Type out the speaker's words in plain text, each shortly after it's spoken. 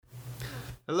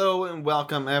Hello and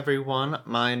welcome everyone.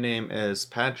 My name is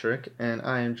Patrick and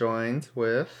I am joined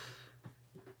with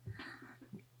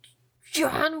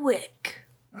John Wick.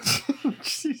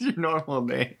 your normal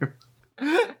name.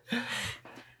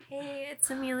 Hey, it's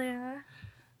Amelia.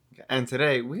 And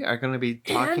today we are going to be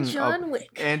talking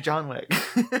Wick. And John Wick.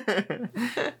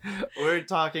 We're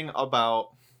talking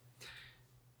about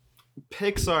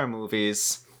Pixar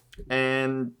movies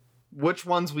and which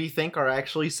ones we think are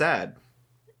actually sad.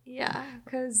 Yeah,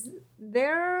 because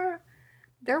there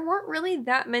weren't really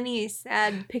that many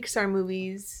sad Pixar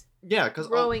movies. Yeah, because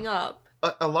growing up,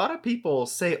 a lot of people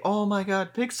say, "Oh my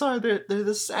God, Pixar! They're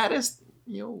the saddest.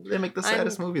 You know, they make the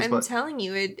saddest movies." I'm telling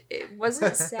you, it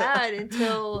wasn't sad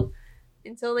until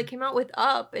they came out with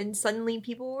Up, and suddenly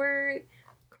people were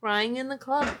crying in the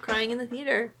club, crying in the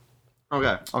theater.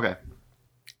 Okay.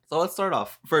 So let's start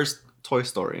off first. Toy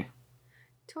Story.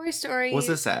 Toy Story. Was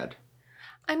it sad?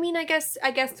 I mean, I guess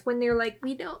when they're like,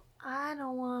 I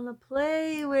don't want to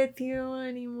play with you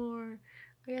anymore.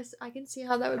 I guess I can see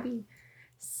how that would be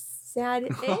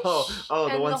sad-ish. Oh,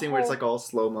 the one scene where it's like all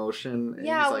slow motion. And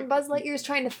yeah, like, when Buzz Lightyear's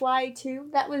trying to fly too.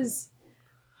 That was,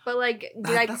 but like,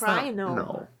 did I cry? No.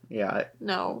 No. Yeah.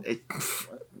 No.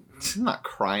 I'm not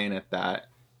crying at that.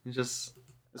 It's just,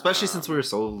 especially since we were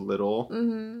so little.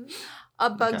 Mm-hmm. A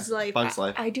Bug's Life. Bug's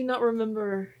Life. I do not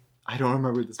remember. I don't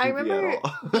remember this movie at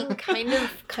all. being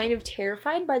kind of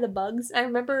terrified by the bugs. I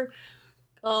remember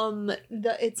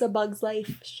the It's a Bug's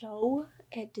Life show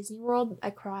at Disney World.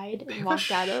 I cried and walked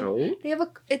out of. They have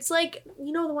it's like,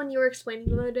 you know, the one you were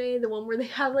explaining the other day, the one where they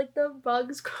have like the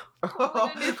bugs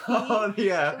crawling underneath. Oh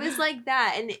yeah. It was like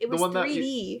that, and it was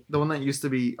 3D. The one that used to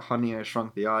be Honey, I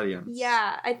Shrunk the Audience.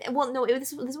 Yeah.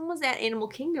 This one was at Animal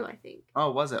Kingdom, I think.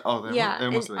 Oh, was it? Oh, yeah.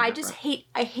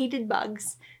 I hated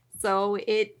bugs, so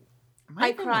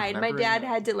I cried. My dad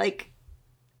had to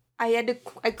I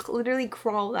literally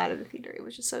crawled out of the theater. It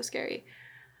was just so scary.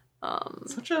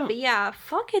 But yeah,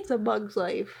 fuck It's a Bug's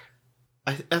Life.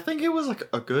 I think it was like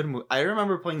a good movie. I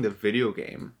remember playing the video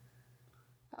game.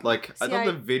 I thought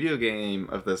the video game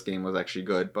of this game was actually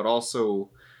good, but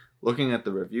also looking at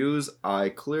the reviews, I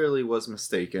clearly was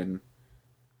mistaken.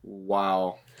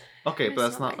 Wow. Okay, but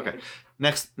that's not okay.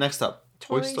 Next up,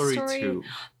 Toy Story 2.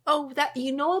 Oh, that,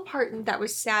 you know, a part that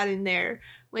was sad in there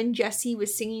when Jessie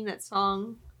was singing that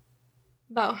song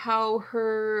about how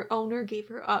her owner gave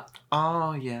her up.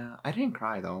 Oh yeah, I didn't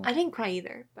cry though. I didn't cry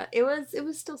either, but it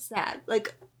was still sad.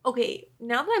 Like, okay,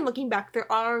 now that I'm looking back,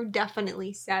 there are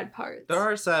definitely sad parts. There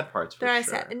are sad parts. There are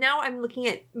sad. And now I'm looking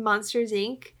at Monsters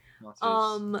Inc.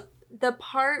 The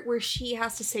part where she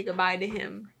has to say goodbye to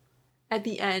him at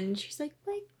the end. She's like,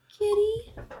 "My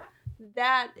kitty."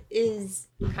 That is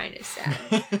kind of sad.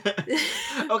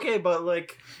 Okay, but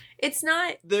like, it's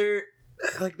not there.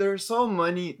 Like, there are so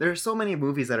many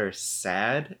movies that are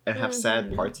sad and have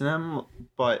sad parts in them,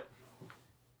 but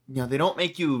you know, they don't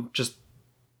make you just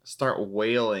start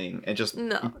wailing and just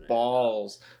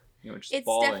balls. You know, just it's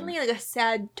bawling. Definitely like a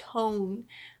sad tone.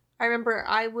 I remember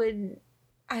I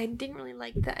didn't really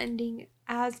like the ending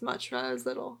as much when I was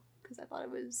little because I thought I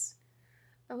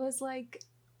was like,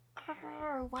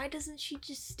 why doesn't she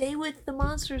just stay with the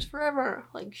monsters forever?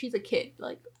 Like, she's a kid.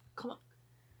 Like, come on.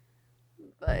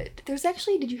 But there's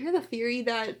actually, did you hear the theory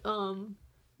that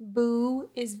Boo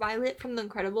is Violet from The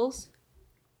Incredibles?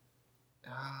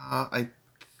 I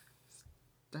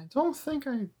don't think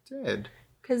I did.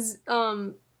 Because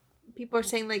people are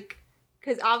saying, like,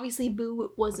 because obviously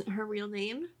Boo wasn't her real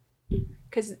name.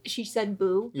 Because she said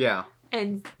Boo. Yeah.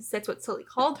 And that's what Sully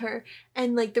called her.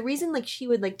 And, like, the reason, like, she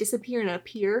would, like, disappear and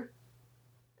appear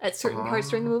at certain parts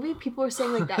during the movie, people were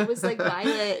saying, like, that was, like,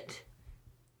 Violet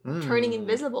turning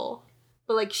invisible.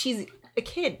 But, like, she's a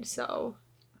kid, so...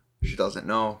 She doesn't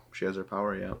know she has her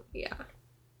power yet. Yeah.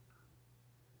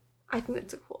 I think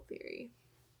that's a cool theory.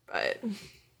 But...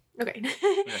 Okay.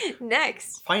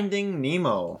 Next. Finding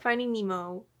Nemo. Finding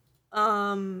Nemo.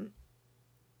 I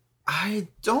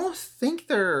don't think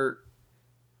they're...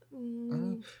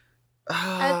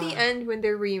 At the end, when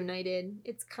they're reunited,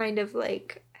 it's kind of,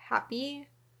 like, happy.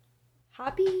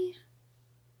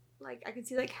 Like, I can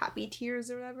see, like, happy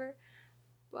tears or whatever.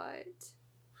 But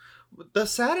the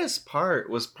saddest part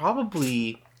was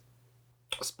probably,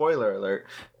 spoiler alert,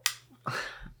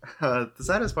 the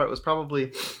saddest part was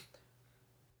probably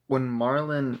when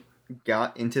Marlin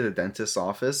got into the dentist's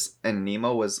office and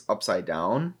Nemo was upside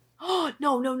down. Oh,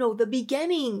 no, the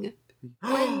beginning.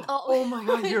 Oh my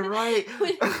God, you're right.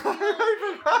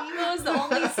 Nemo's the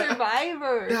only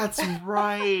survivor. That's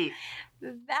right.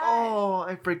 Oh,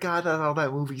 I forgot that's how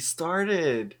that movie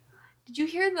started. Did you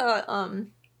hear the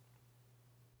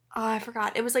I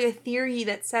forgot. It was like a theory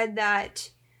that said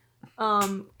that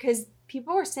Because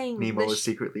people were saying Nemo is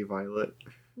secretly violet.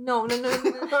 No. Nemo is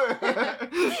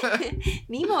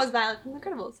Violet from The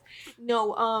Incredibles.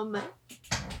 No,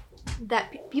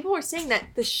 that people were saying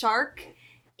that the shark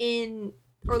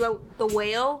or the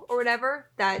whale or whatever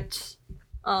that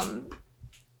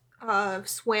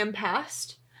swam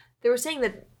past, they were saying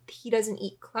that he doesn't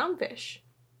eat clownfish.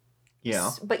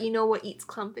 Yeah. But you know what eats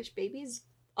clownfish babies?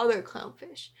 Other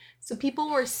clownfish. So people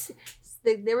were...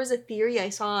 There was a theory I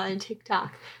saw on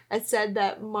TikTok that said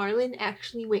that Marlin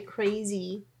actually went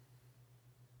crazy.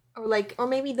 Or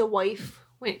maybe the wife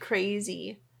went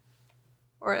crazy.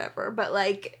 Or whatever. But,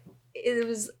 like, it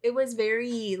was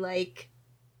very, like,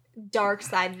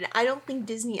 dark-sided. I don't think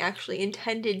Disney actually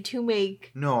intended to make...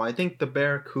 No, I think the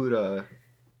Barracuda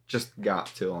just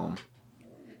got to him.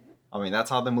 I mean,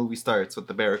 that's how the movie starts, with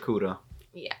the Barracuda.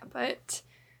 Yeah, but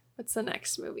what's the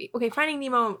next movie? Okay, Finding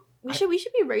Nemo. We should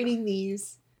be rating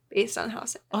these based on how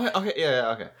sad.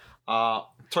 Okay.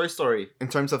 Toy Story, in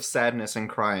terms of sadness and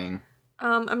crying.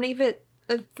 I'm gonna give it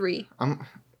a 3.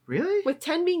 Really? With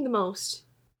 10 being the most.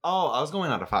 Oh, I was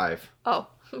going out of 5. Oh,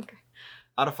 okay.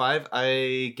 Out of 5,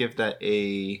 I give that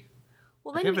a...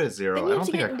 Well, I give it a 0. Then I you don't have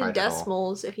to think I get into cried at all.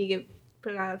 decimals if you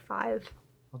put it out of 5.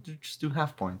 I'll just do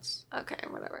half points. Okay,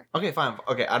 whatever. Okay, fine.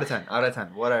 Okay, out of 10.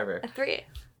 Whatever. A 3.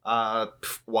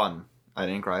 1. I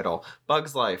didn't cry at all.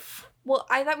 Bug's Life. Well,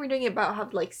 I thought we were doing it about how,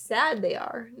 like, sad they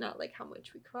are, not, like, how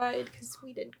much we cried, because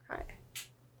we didn't cry.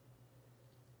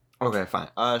 Okay, fine.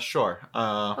 Sure.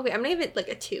 Okay, I'm gonna give it, like,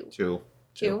 a 2.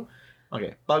 2.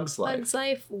 Okay, Bug's Life. Bug's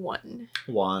Life, 1.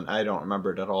 1. I don't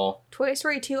remember it at all. Toy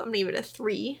Story 2, I'm gonna give it a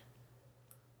 3.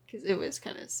 Because it was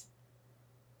kind of...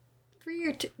 3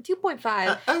 or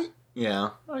 2.5.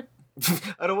 Yeah.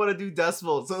 I don't want to do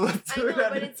decimals, so let's do it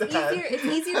out but of it's 10. easier. It's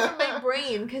easier for my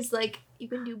brain because, like, you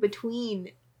can do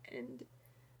between. And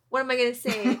what am I gonna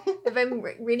say? If I'm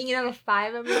rating it out of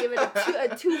 5, I'm gonna give it a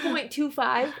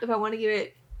 2.25. If I want to give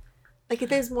it, like, if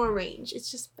there's more range, it's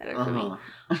just better for me.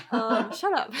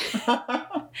 Shut up.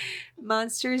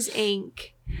 Monsters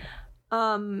Inc.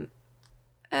 I'm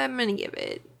gonna give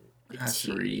it a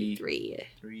 2,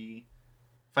 3.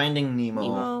 Finding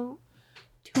Nemo.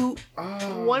 2.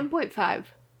 1.5.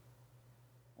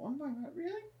 1.5,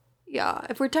 really? Yeah,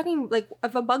 if we're talking, like,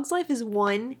 if A Bug's Life is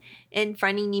 1 and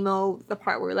Finding Nemo, the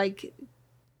part where, like,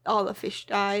 all the fish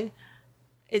die,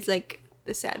 is, like,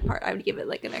 the sad part, I would give it,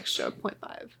 like, an extra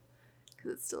 0.5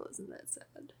 because it still isn't that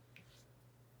sad.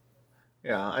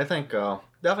 Yeah, I think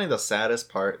definitely the saddest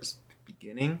part is the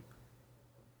beginning.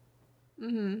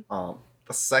 Mm-hmm.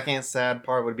 The second sad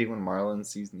part would be when Marlin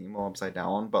sees Nemo upside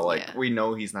down, but, like, we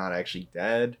know he's not actually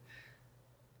dead.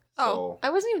 So...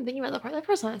 I wasn't even thinking about that part. That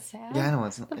part's not sad. Yeah, I know,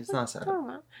 it's not sad.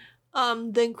 The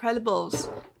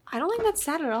Incredibles. I don't think that's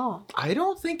sad at all. I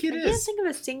don't think it is. I can't think of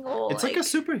a single... It's like a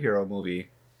superhero movie.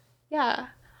 Yeah.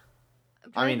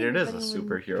 I mean, it is a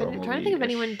superhero movie. I'm trying to think if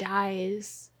anyone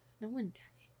dies. No one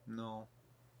dies. No.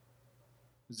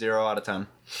 0 out of 10.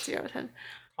 0 out of 10.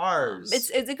 Cars.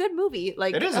 It's a good movie.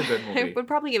 Like, it is a good movie. I would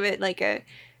probably give it like a...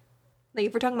 Like,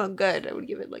 if we're talking about good, I would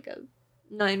give it like a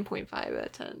 9.5 out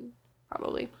of 10.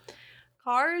 Probably.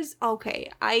 Cars?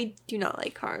 Okay. I do not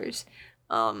like Cars.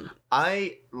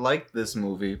 I liked this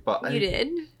movie, but You did?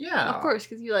 Yeah. Of course,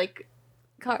 because you like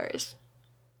Cars.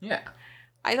 Yeah.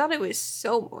 I thought it was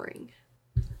so boring.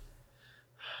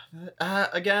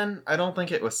 Again, I don't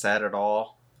think it was sad at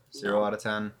all. 0 out of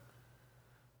 10.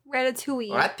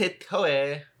 Ratatouille.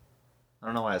 Ratatouille. I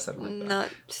don't know why I said it like that.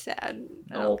 Not sad,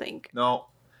 I don't think. No.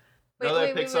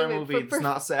 Another Pixar movie, it's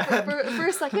not sad. For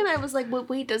a second, I was like,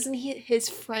 wait, doesn't his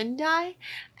friend die?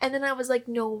 And then I was like,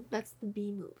 no, that's the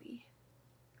B movie.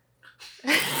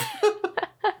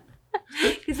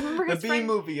 The B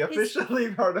movie,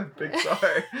 officially part of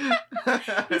Pixar.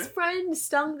 His friend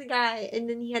stung the guy, and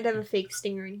then he had to have a fake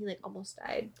stinger, and he, like, almost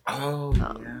died. Oh,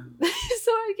 yeah.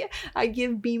 So I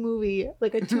give B movie,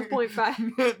 like, a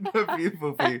 2.5. The B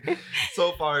movie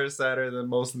so far is sadder than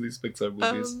most of these Pixar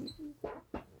movies.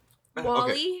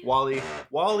 WALL-E? Okay.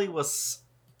 WALL-E was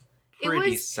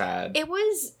pretty sad. It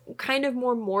was kind of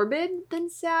more morbid than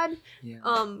sad.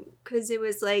 Yeah. Because it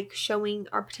was, like, showing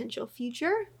our potential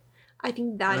future. I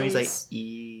think that is... He's like,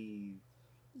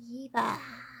 Eva.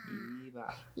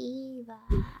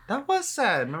 That was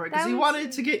sad, remember? Because he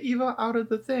wanted to get Eva out of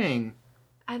the thing.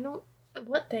 I don't...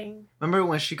 What thing? Remember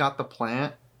when she got the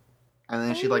plant? And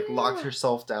then she, like, locked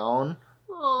herself down?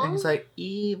 Aww. And he's like,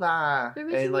 Eva.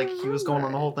 And, like, he was going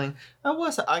on the whole thing.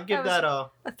 I'd give that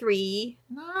a 3.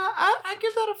 Nah, I'd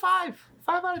give that a 5.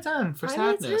 5 out of 10 for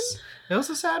sadness. It was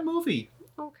a sad movie.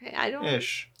 Okay, I don't...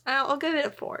 Ish. I'll give it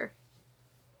a 4.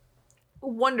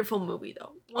 Wonderful movie,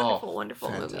 though. Wonderful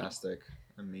movie. Fantastic.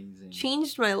 Amazing.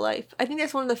 Changed my life. I think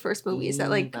that's one of the first movies that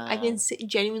like I can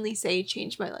genuinely say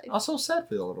changed my life. Also sad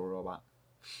for the little robot.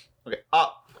 Okay,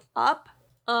 Up. Up.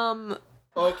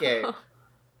 Okay.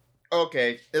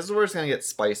 Okay, this is where it's gonna get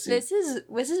spicy. This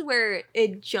is where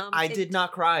it jumped. I did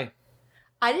not cry.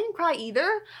 I didn't cry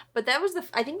either, but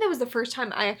I think that was the first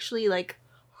time I actually like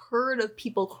heard of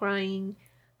people crying.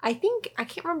 I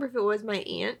can't remember if it was my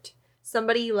aunt.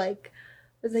 Somebody like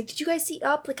was like, "Did you guys see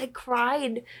Up?" Like I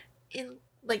cried in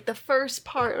like the first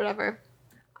part or whatever.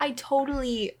 I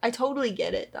totally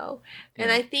get it though. Yeah.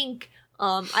 And I think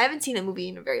I haven't seen that movie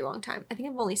in a very long time. I think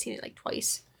I've only seen it like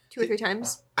twice. 2 or 3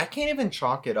 times. I can't even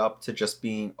chalk it up to just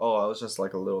being, I was just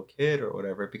like a little kid or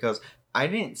whatever, because I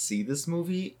didn't see this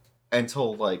movie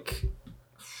until like,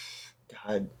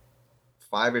 God,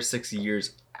 5 or 6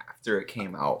 years after it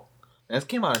came out. And it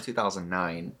came out in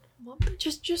 2009. Well,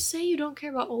 just say you don't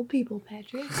care about old people,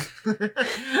 Patrick.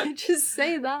 Just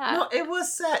say that. No, it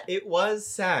was sad. It was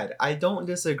sad. I don't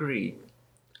disagree.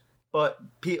 But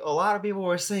a lot of people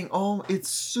were saying, "Oh, it's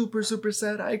super, super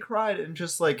sad. I cried," and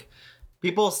just like.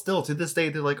 People still, to this day,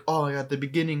 they're like, "Oh my God, the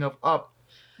beginning of Up."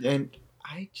 And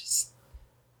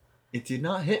it did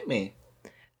not hit me.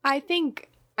 I think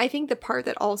the part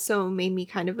that also made me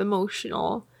kind of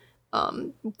emotional,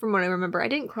 from what I remember, I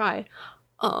didn't cry,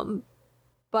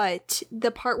 but the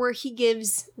part where he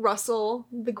gives Russell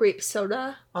the grape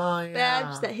soda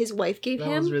badge that his wife gave him.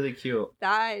 That was really cute.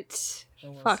 That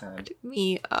fucked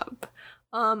me up.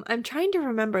 I'm trying to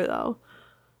remember, though.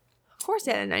 Of course,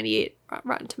 it had a 98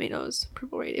 Rotten Tomatoes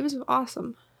approval rate. It was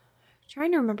awesome. I'm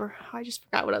trying to remember. I just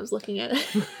forgot what I was looking at.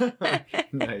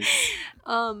 Nice.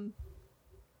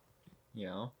 Yeah.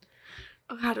 Oh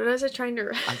God, what was I trying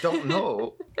to? I don't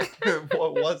know.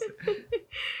 What was it?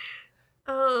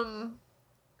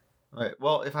 Alright.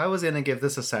 Well, if I was gonna give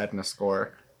this a sadness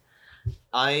score,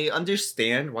 I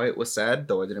understand why it was sad,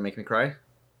 though it didn't make me cry.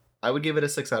 I would give it a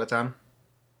 6 out of 10.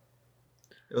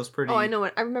 It was pretty... Oh, I know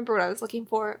what. I remember what I was looking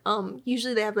for.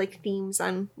 Usually they have like themes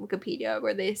on Wikipedia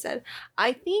where they said,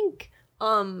 I think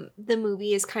the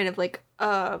movie is kind of like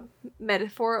a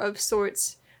metaphor of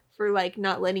sorts for like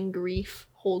not letting grief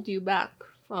hold you back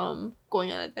from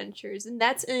going on adventures, and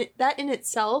that in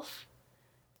itself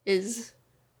is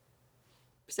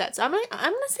sad. So I'm gonna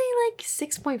say like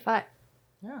 6.5.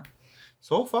 Yeah.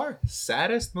 So far,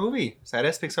 saddest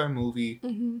Pixar movie.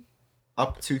 Mm-hmm.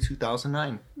 Up to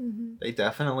 2009. Mm-hmm. They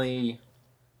definitely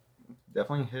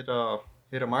hit a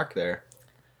mark there.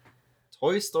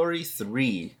 Toy Story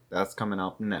 3, that's coming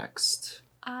out next.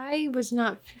 I was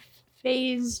not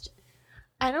phased.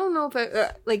 I don't know if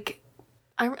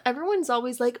everyone's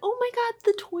always like, "Oh my God,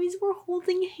 the toys were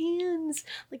holding hands."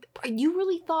 Like, you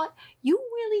really thought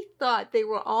they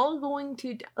were all going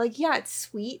to like? Yeah, it's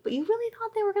sweet, but you really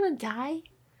thought they were gonna die?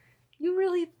 You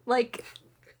really like?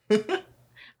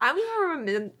 I don't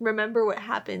even remember what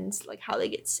happens, like how they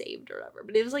get saved or whatever.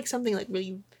 But it was like something like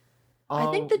really. I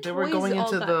think the toys they were going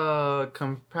into the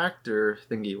compactor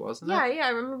thingy, wasn't it? Yeah, I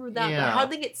remember that. Yeah. But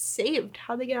how'd they get saved?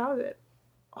 How'd they get out of it?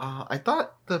 I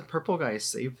thought the purple guy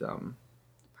saved them.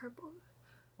 Purple?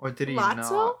 Or did he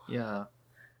Lotso? not? Yeah.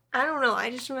 I don't know. I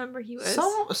just remember he was.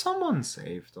 Someone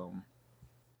saved them.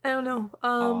 I don't know.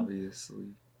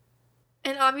 Obviously.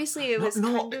 And obviously it was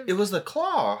it was the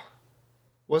claw,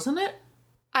 wasn't it?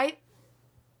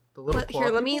 The little claw. Here,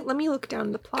 let me look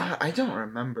down the plot. God, I don't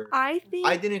remember. I think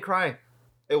I didn't cry.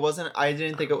 I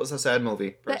didn't think it was a sad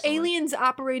movie. Personally. The aliens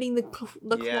operating the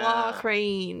claw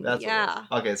crane. That's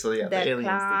okay, so yeah, the aliens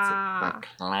claw. did the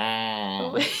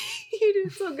claw. You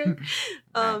did so good.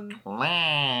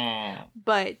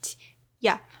 But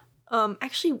yeah.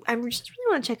 Actually, I just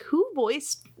really want to check who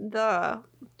voiced the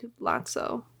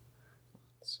Lotso.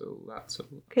 So Lotso.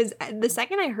 Because the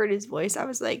second I heard his voice, I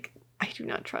was like, I do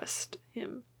not trust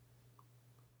him.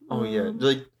 Oh yeah,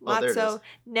 like Lotso,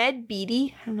 Ned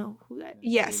Beatty. I don't know who that.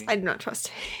 Yes, Beatty. I do not trust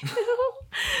him.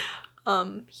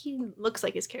 He looks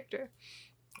like his character.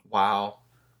 Wow.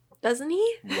 Doesn't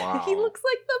he? Wow. He looks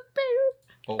like the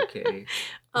bear. Okay.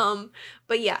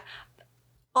 But yeah.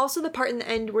 Also, the part in the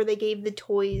end where they gave the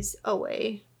toys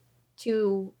away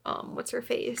to what's her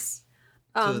face.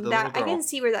 That I can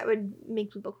see where that would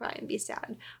make people cry and be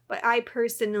sad. But I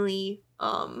personally,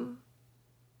 but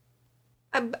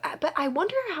I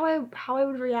wonder how I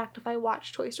would react if I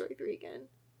watched Toy Story 3 again.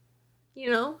 You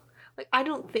know, like I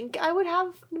don't think I would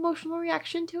have an emotional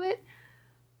reaction to it.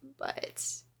 But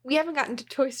we haven't gotten to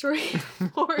Toy Story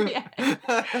 4 yet,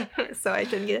 so I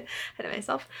shouldn't get ahead of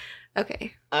myself.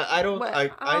 Okay. I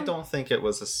don't think it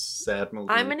was a sad movie.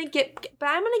 I'm gonna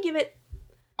give it.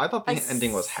 I thought the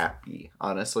ending was happy,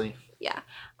 honestly. Yeah.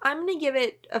 I'm gonna give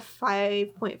it a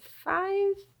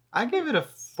 5.5 I gave it a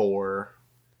 4.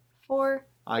 4?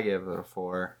 I gave it a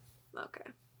 4.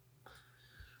 Okay.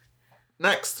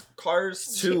 Next,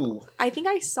 Cars 2. I think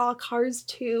I saw Cars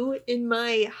 2 in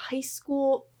my high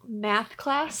school math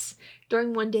class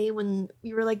during one day when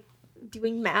we were like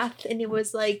doing math, and it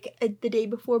was like the day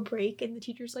before break, and the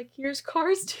teacher's like, here's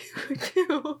Cars 2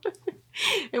 too.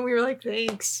 And we were like,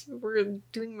 thanks, we're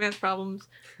doing math problems.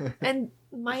 And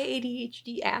my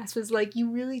ADHD ass was like,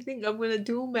 you really think I'm gonna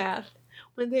do math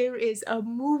when there is a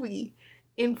movie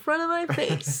in front of my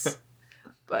face?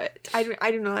 But I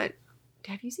do not.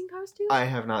 Have you seen Cars 2? I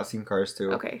have not seen Cars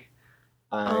 2. Okay.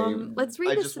 Let's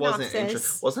read the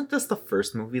synopsis. Wasn't this the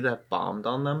first movie that bombed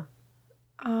on them?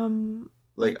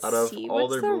 Like, out of all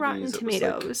What's their the movies, Rotten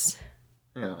Tomatoes?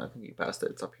 Yeah, I think you passed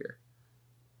it. It's up here.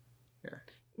 Here.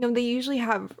 No, they usually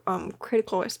have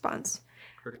critical response.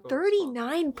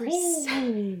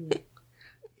 39%.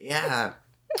 Yeah.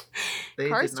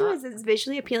 Cars 2 is as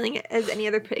visually appealing as any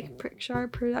other Pixar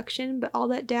production, but all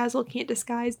that dazzle can't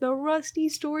disguise the rusty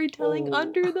storytelling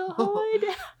under the hood.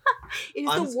 It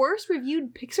is the worst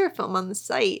reviewed Pixar film on the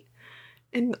site,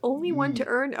 and the only one to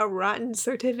earn a Rotten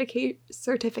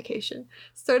certification.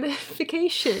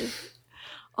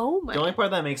 Oh my! The only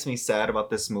part that makes me sad about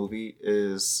this movie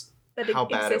is how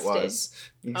bad it was.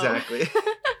 Exactly.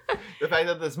 Oh. The fact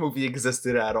that this movie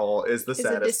existed at all is the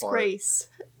saddest part. It's a disgrace.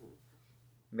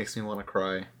 Makes me want to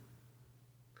cry.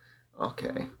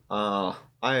 Okay. I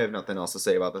have nothing else to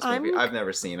say about this movie. I've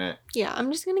never seen it. Yeah,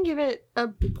 I'm just gonna give it a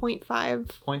 0.5.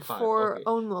 0.5 for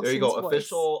Owen Wilson's There you go.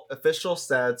 voice. Official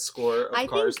sad score of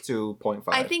Cars 2, 0.5.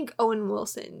 I think Owen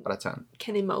Wilson out of 10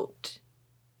 can emote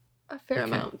a fair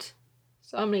amount.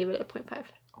 So I'm gonna give it a 0.5.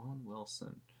 Owen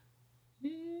Wilson.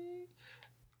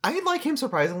 I like him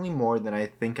surprisingly more than I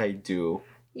think I do.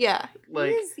 Yeah,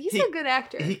 like he's a good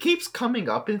actor. He keeps coming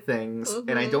up in things,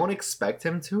 and I don't expect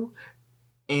him to.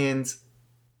 And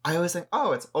I always think,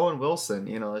 oh, it's Owen Wilson.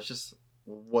 You know, it's just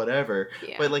whatever.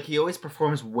 Yeah. But like, he always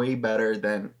performs way better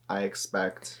than I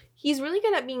expect. He's really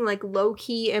good at being like low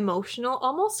key emotional,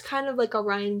 almost kind of like a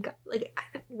Ryan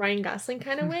Gosling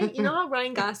kind of way. You know how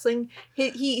Ryan Gosling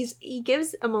he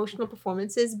gives emotional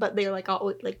performances, but they're like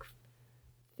all like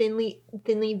thinly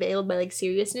veiled by like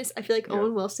seriousness. I feel like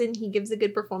Owen Wilson, he gives a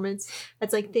good performance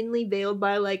that's like thinly veiled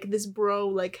by like this bro,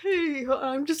 like, hey,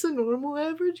 I'm just a normal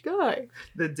average guy.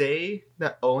 The day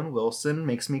that Owen Wilson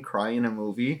makes me cry in a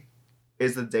movie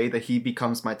is the day that he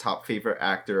becomes my top favorite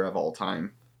actor of all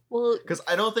time. Well, because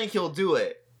I don't think he'll do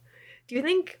it. Do you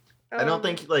think? I don't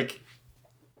think like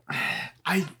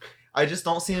I just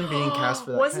don't see him being cast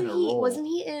for that kind of role. Wasn't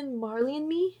he in Marley and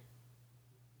Me?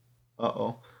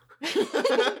 Uh-oh.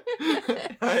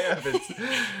 I haven't.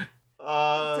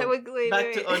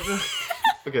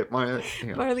 Okay,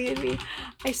 Marley and Me.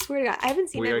 I swear to God, I haven't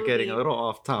seen. We are getting a little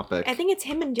off topic. I think it's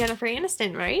him and Jennifer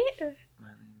Aniston, right?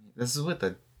 This is with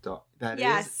the dog.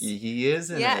 He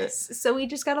is in it. Yes. So we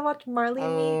just gotta watch Marley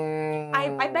and Me.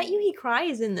 I bet you he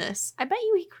cries in this. I bet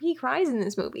you he cries in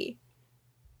this movie.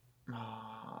 I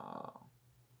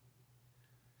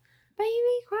bet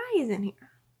you he cries in here.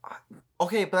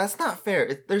 Okay, but that's not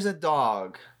fair. There's a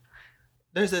dog.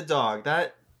 That's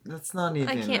not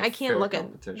even. I can't look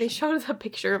at. They showed a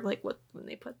picture of like when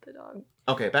they put the dog.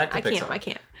 Okay, back to Pixar. I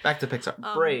can't. Back to Pixar.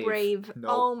 Brave.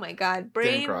 Nope. Oh my God,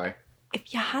 Brave. Didn't cry.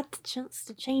 If you had the chance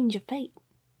to change your fate,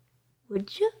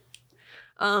 would you?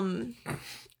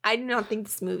 I do not think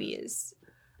this movie is.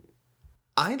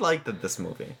 I liked this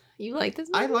movie. You liked this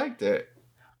movie? I liked it.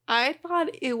 I thought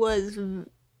it was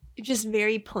just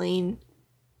very plain.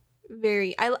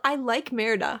 I like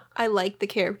Merida. I like the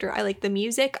character. I like the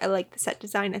music. I like the set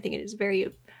design. I think it is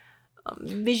very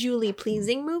visually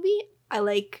pleasing movie. I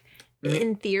like it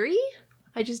in theory.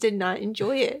 I just did not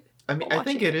enjoy it. I mean, I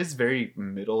think it is very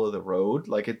middle of the road.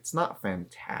 Like, it's not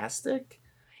fantastic.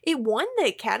 It won the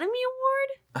Academy Award?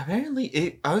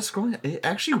 Apparently, I was scrolling. It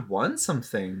actually won some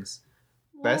things.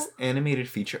 Well, Best Animated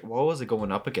Feature. What was it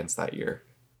going up against that year?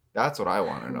 That's what I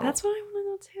want to know. That's what I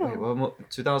want to know too. Wait, well,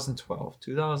 2012.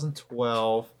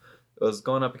 2012. It was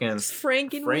going up against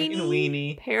Frank and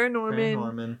Weenie,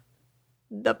 Paranorman,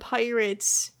 The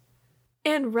Pirates,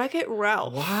 and Wreck-It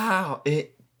Ralph. Wow,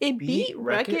 it beat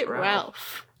Wreck-It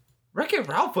Ralph. Wreck-It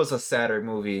Ralph was a sadder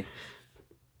movie.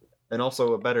 And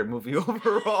also a better movie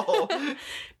overall.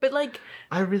 But like,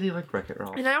 I really like Wreck-It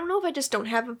Ralph. And I don't know if I just don't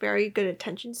have a very good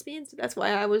attention span, so that's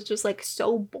why I was just like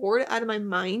so bored out of my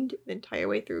mind the entire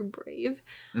way through Brave.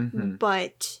 Mm-hmm.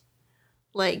 But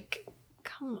like,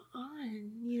 come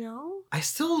on, you know? I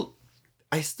still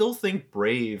think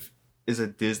Brave is a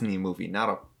Disney movie, not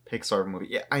a Pixar movie.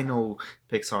 Yeah, I know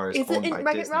Pixar is Is it owned in by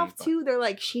Wreck-It Disney. Ralph but... too? They're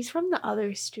like, she's from the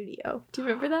other studio. Do you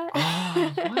remember that?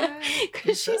 Oh, what?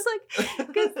 Because she's like,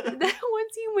 because that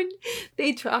one scene when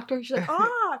they talk to her, she's like,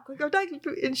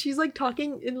 and she's like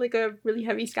talking in like a really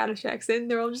heavy Scottish accent.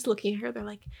 They're all just looking at her. They're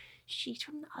like, she's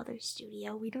from the other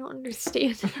studio. We don't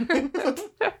understand her.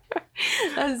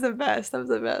 That was the best. That was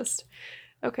the best.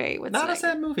 Okay, what's Not next? a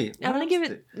sad movie. I'm gonna give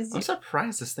it. I'm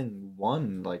surprised this thing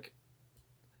won. Like,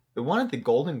 it won at the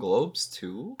Golden Globes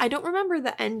too. I don't remember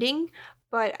the ending,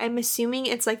 but I'm assuming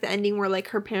it's like the ending where like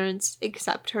her parents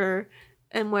accept her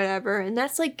and whatever, and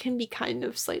that's like can be kind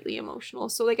of slightly emotional.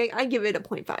 So like I give it a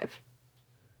 0.5.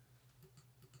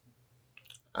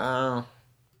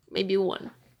 Maybe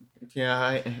 1.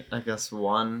 Yeah, I guess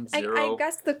 1, 0. I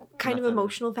guess the kind of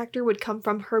emotional factor would come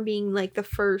from her being like the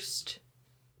first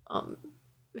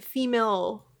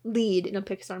female lead in a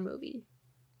Pixar movie.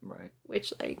 Right.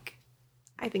 Which like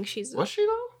I think she's Was she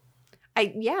though?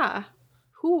 Yeah.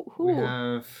 Who We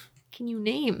have... can you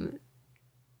name?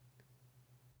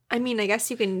 I mean, I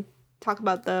guess you can talk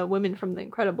about the women from The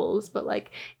Incredibles, but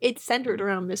like it's centered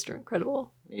around Mr.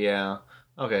 Incredible. Yeah.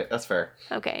 Okay, that's fair.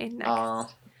 Okay,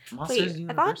 next. Monsters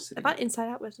University. I thought Inside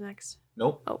Out was next.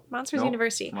 Nope. Oh, Monsters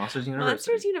University. Monsters University.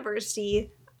 Monsters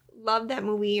University. Love that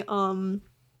movie. I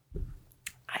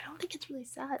don't think it's really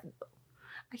sad.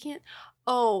 I can't.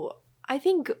 Oh, I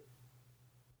think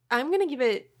I'm gonna give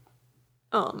it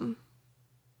a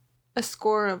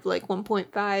score of like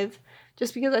 1.5,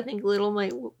 just because I think little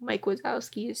Mike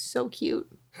Wazowski is so cute.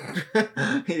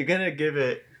 You're gonna give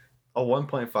it a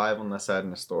 1.5 on the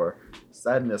sadness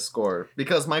score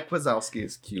because Mike Wazowski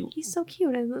is cute. He's so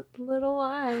cute, and the little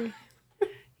eye.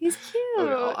 He's cute.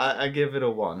 Okay, I give it a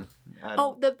 1.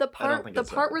 The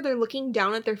part where they're looking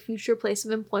down at their future place of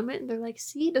employment and they're like,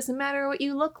 see, it doesn't matter what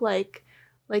you look like.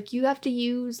 Like, you have to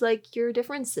use, like, your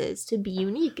differences to be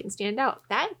unique and stand out.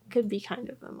 That could be kind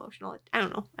of emotional. I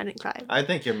don't know. I didn't cry. I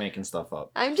think you're making stuff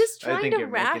up. I'm just trying to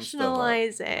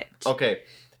rationalize it. Okay.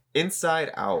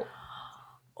 Inside Out.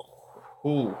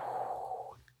 Ooh.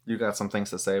 You got some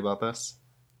things to say about this?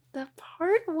 The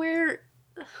part where...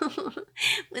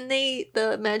 when the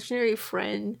imaginary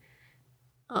friend...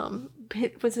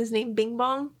 what's his name? Bing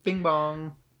Bong? Bing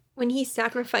Bong. When he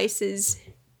sacrifices...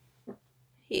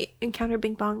 He encountered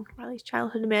Bing Bong, Riley's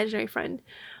childhood imaginary friend.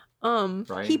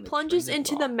 He plunges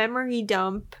into the memory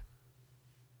dump.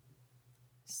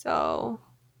 So,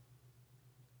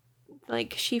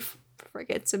 like, she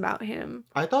forgets about him.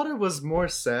 I thought it was more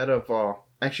sad of...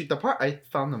 actually, the part I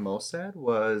found the most sad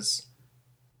was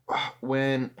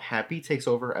when Happy takes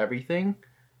over everything.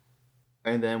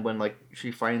 And then when, like,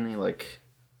 she finally, like,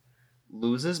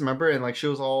 loses. Remember? And, like, she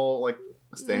was all, like,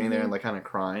 standing there and, like, kind of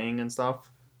crying and stuff.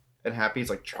 And Happy's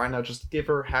like trying to just give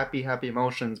her happy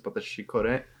emotions, but that she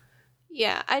couldn't.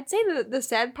 Yeah, I'd say the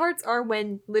sad parts are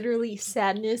when literally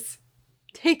sadness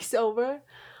takes over.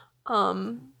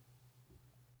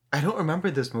 I don't remember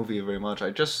this movie very much.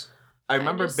 I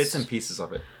remember bits and pieces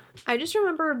of it. I just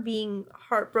remember being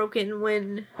heartbroken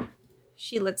when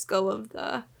she lets go of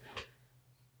the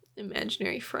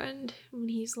imaginary friend. When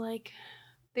he's like,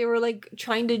 they were like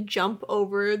trying to jump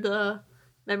over the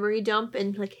memory dump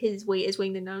and like his weight is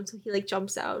weighing them down, so he like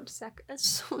jumps out. That's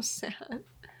so sad.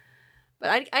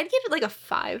 But I'd give it like a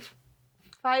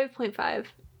 5.5.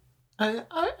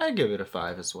 I give it a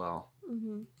 5 as well.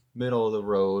 Mm-hmm. Middle of the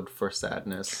road for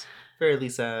sadness. Fairly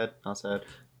sad, not sad.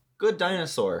 Good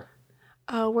Dinosaur.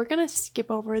 We're gonna skip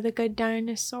over The Good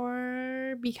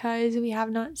Dinosaur because we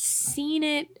have not seen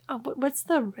it. What's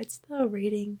the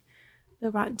rating?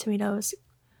 The Rotten Tomatoes.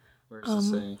 Where's it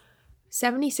say?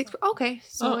 76. Okay,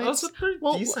 so that's a pretty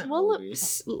decent movie.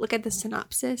 Look at the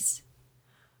synopsis.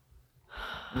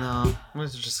 No,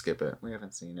 let's just skip it. We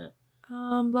haven't seen it.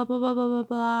 Blah blah blah blah blah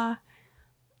blah.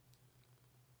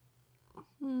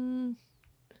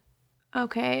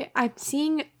 Okay,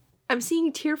 I'm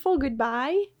seeing Tearful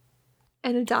Goodbye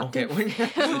and Adopted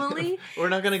Family. We're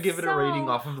not gonna give it a rating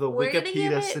off of the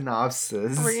Wikipedia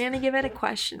synopsis. We're gonna give it a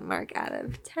question mark out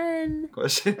of 10.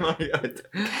 Question mark out of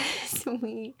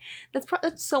 10.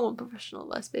 That's so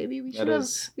unprofessional of us, baby. We should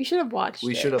have watched.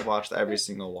 We should have watched every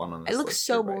single one on this. It looks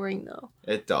so boring though.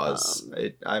 It does.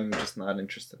 I'm just not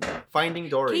interested in it. Finding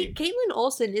Dory. Caitlin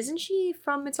Olsen, isn't she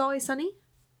from It's Always Sunny?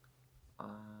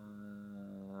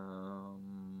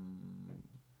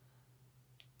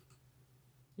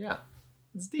 Yeah.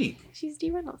 It's D. She's D.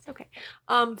 Reynolds. Okay.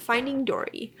 Finding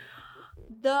Dory.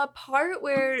 The part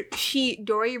where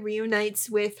Dory reunites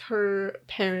with her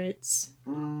parents.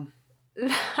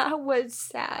 That was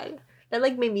sad. That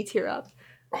like made me tear up.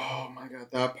 Oh my god,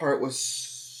 that part was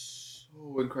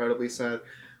so incredibly sad.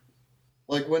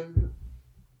 Like when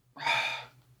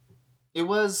It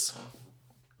was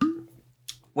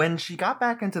when she got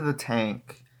back into the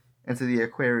tank, into the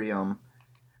aquarium,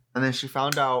 and then she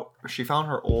found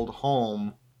her old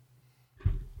home.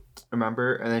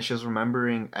 Remember? And then she was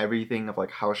remembering everything of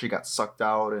like how she got sucked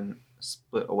out and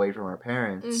split away from her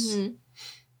parents. Mm-hmm.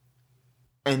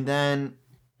 And then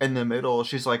in the middle,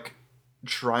 she's like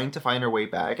trying to find her way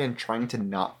back and trying to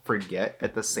not forget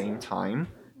at the same time.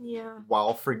 Yeah.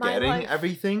 While forgetting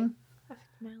everything.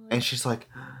 And she's like,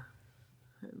 I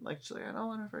don't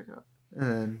want to forget.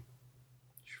 And then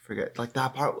she forget. Like,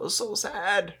 that part was so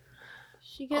sad.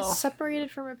 She gets separated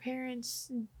from her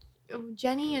parents,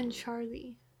 Jenny and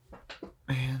Charlie.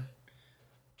 Man.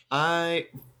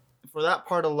 For that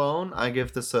part alone, I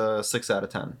give this a 6 out of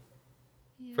 10.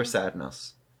 Yeah. For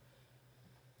sadness.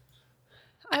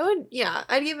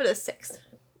 I'd give it a 6.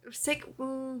 6,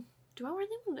 do I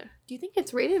really want to? Do you think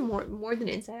it's rated more than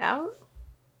Inside Out?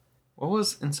 What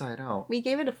was Inside Out? We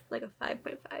gave it a 5.5.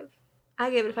 I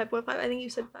gave it a 5.5. I think you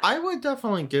said 5. I would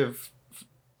definitely give,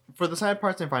 for the sad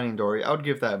parts in Finding Dory, I would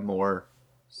give that more.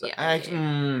 So,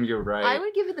 you're right. I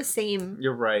would give it the same.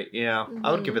 You're right, yeah. Mm-hmm.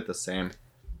 I would give it the same.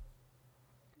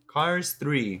 Cars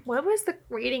 3. What was the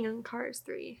rating on Cars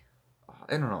 3?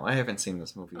 I don't know. I haven't seen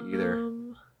this movie either.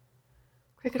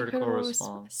 Critical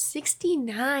response.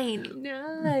 69.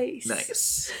 Nice.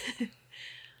 Nice.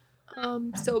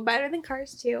 So better than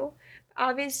Cars 2.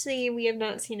 Obviously, we have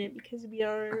not seen it because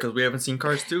we haven't seen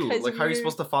Cars 2. Like, how are you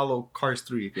supposed to follow Cars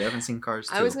 3 if you haven't seen Cars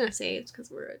 2? I was going to say it's because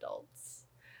we're adults.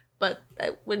 But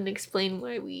that wouldn't explain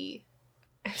why we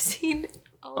have seen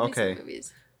all these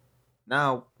movies.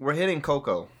 Now, we're hitting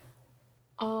Coco.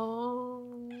 Oh.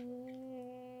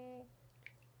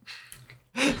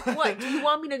 What? Do you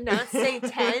want me to not say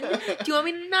 10? Do you want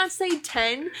me to not say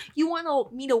 10? You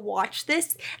want me to watch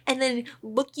this and then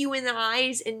look you in the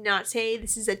eyes and not say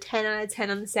this is a 10 out of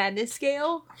 10 on the sadness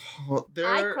scale? Well,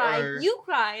 I cried. You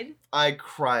cried. I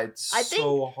cried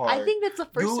so hard. I think that's the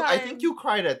first time. I think you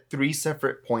cried at 3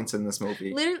 separate points in this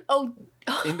movie. Literally,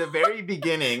 in the very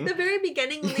beginning. The very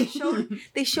beginning when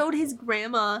they showed his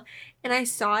grandma, and I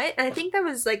saw it, and I think that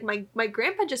was like my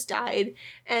grandpa just died,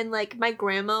 and like my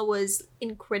grandma was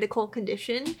in critical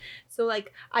condition. So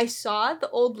like I saw the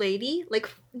old lady,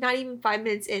 like not even 5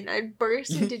 minutes in, I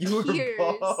burst into tears.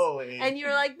 And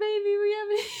you're like, baby, we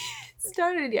haven't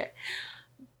started yet.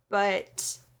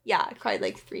 But yeah, I cried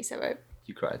like 3 separate.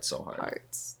 You cried so hard.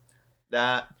 Parts.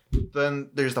 Then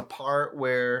there's the part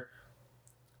where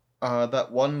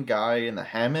that one guy in the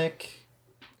hammock,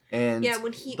 and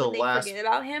when they forget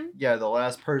about him. Yeah, the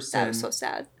last person. That was so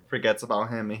sad. Forgets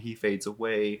about him and he fades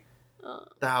away.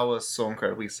 That was so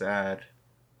incredibly sad.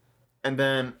 And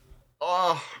then,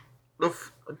 the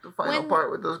final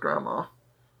part with his grandma.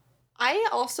 I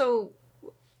also,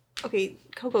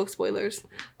 Coco spoilers,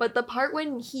 but the part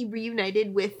when he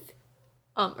reunited with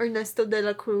Ernesto de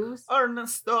la Cruz. And I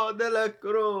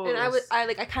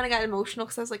kind of got emotional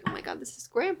because I was like, oh my god, this is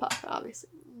Grandpa, obviously.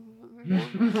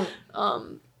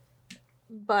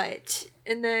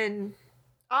 And then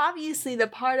obviously the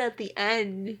part at the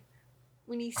end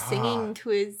when he's singing to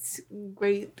his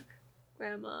great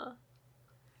grandma.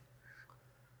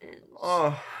 And,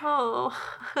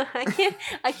 I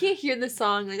can't hear the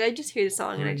song. Like I just hear the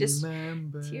song and I just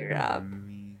tear up.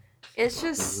 It's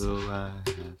just. So I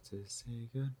have to say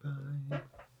goodbye.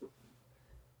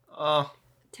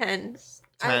 10.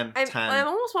 10. I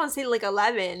almost want to say like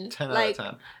 11. 10 like,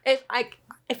 out of 10.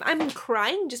 If I'm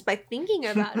crying just by thinking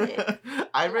about it.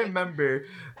 I remember,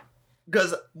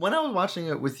 because when I was watching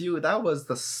it with you, that was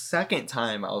the second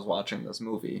time I was watching this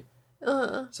movie.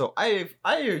 So I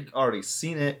already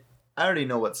seen it. I already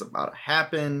know what's about to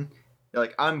happen.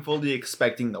 Like I'm fully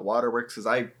expecting the waterworks because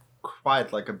I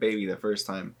cried like a baby the first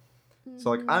time.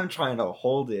 So like I'm trying to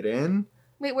hold it in.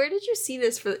 Wait, where did you see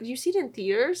this? Did you see it in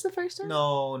theaters the first time?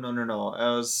 No.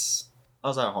 I was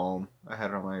at home. I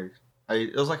had it on my.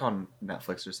 It was like on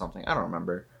Netflix or something. I don't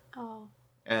remember. Oh.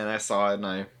 And I saw it and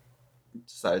I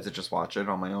decided to just watch it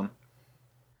on my own.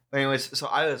 Anyways, so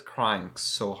I was crying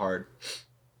so hard.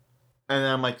 And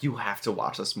then I'm like, you have to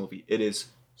watch this movie. It is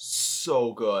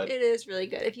so good. It is really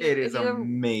good. It is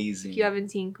amazing. If you haven't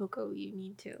seen Coco, you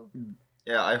need to.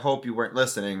 Yeah, I hope you weren't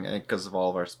listening because of all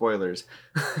of our spoilers.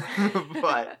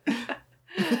 But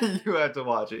you have to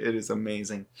watch it. It is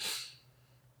amazing.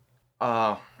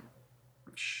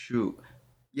 Shoot.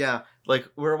 Yeah, like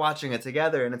we're watching it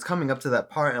together and it's coming up to that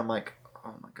part and I'm like,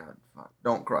 oh my god, fuck.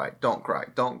 Don't cry.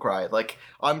 Like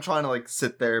I'm trying to like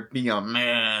sit there, be a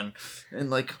man and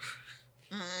like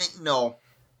no.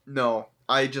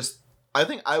 I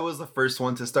think I was the first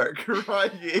one to start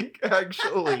crying,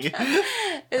 actually. And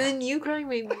then you crying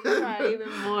made me cry even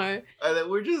more. And then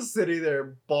we're just sitting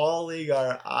there bawling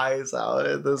our eyes out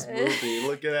at this movie,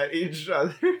 looking at each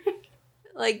other.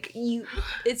 Like,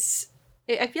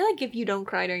 I feel like if you don't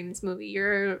cry during this movie,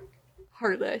 you're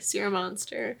heartless, you're a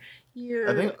monster.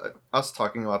 I think us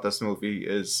talking about this movie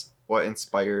is what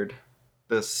inspired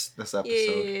this episode.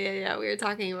 Yeah. We were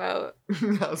talking about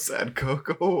how sad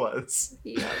Coco was.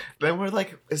 Yeah. Then we're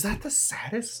like, is that the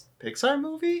saddest Pixar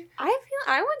movie?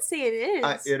 I would say it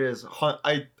is. It is.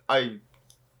 I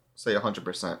say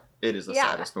 100%. It is the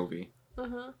saddest movie.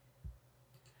 Uh-huh.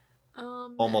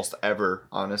 Almost ever,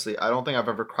 honestly. I don't think I've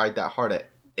ever cried that hard at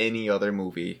any other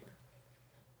movie.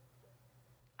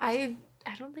 I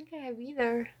don't think I have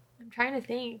either. I'm trying to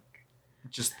think.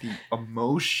 Just the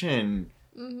emotion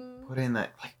put in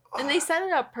that, like, and they set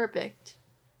it up perfect.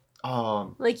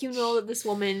 Like, you know that this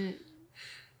woman.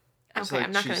 Okay, like,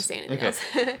 I'm not gonna say anything else.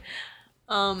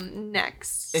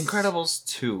 Next. Incredibles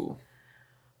 2.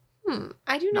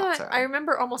 I do not. I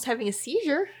remember almost having a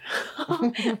seizure.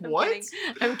 What?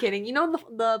 I'm kidding. You know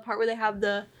the part where they have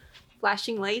the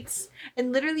flashing lights,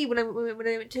 and literally when I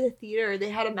went to the theater, they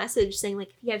had a message saying, like,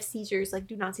 if you have seizures, like,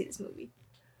 do not see this movie.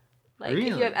 Like, really?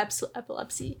 If you have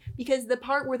epilepsy, because the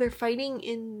part where they're fighting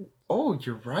in. Oh,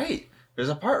 you're right. There's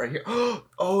a part right here.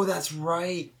 Oh, that's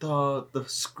right. The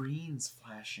screen's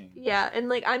flashing. Yeah, and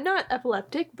like, I'm not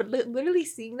epileptic, but literally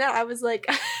seeing that, I was like.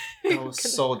 That was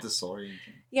so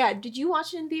disorienting. Yeah, did you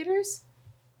watch it in theaters?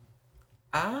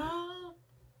 I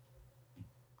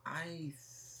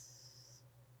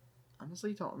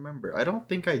honestly don't remember. I don't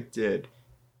think I did.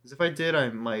 Because if I did, I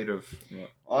might have.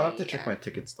 I'll have to check my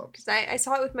ticket stubs. Because I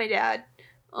saw it with my dad,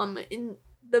 in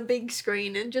the big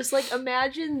screen, and just like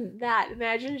imagine that.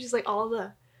 Imagine just like all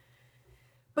the.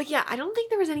 But yeah, I don't think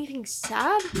there was anything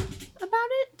sad about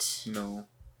it. No.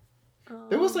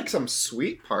 There was like some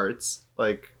sweet parts,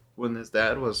 like when his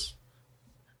dad was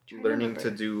learning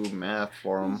to do math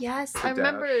for him. Yes, I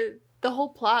remember the whole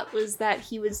plot was that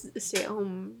he was a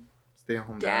stay-at-home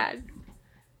dad.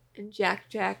 And Jack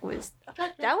was...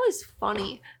 That was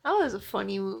funny. That was a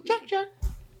funny movie. Jack.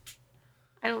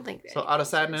 I don't think that... So out of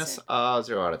sadness, 0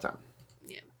 out of 10.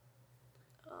 Yeah.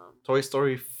 Toy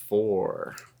Story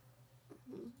 4.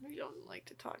 We don't like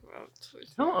to talk about Toy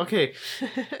Story. Oh, okay.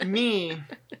 Me...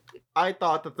 I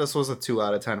thought that this was a 2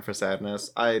 out of 10 for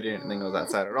sadness. I didn't think it was that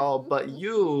sad at all, but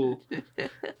you...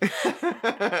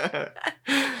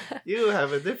 you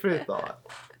have a different thought.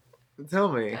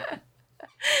 Tell me.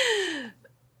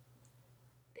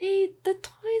 The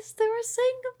toys, they were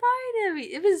saying goodbye to me.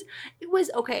 It was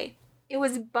okay. It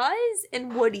was Buzz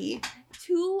and Woody,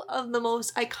 2 of the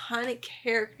most iconic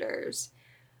characters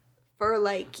for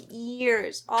like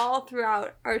years, all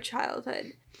throughout our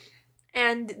childhood.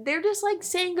 And they're just like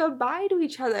saying goodbye to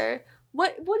each other.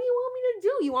 What do you want me to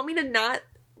do? You want me to not?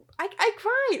 I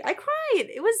cried.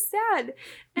 It was sad.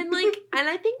 And like, and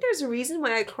I think there's a reason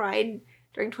why I cried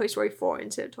during Toy Story 4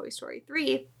 instead of Toy Story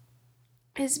 3.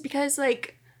 Is because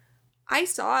like, I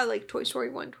saw like Toy Story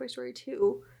 1, Toy Story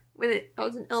 2 when I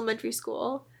was in elementary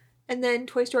school. And then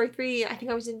Toy Story 3, I think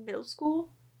I was in middle school.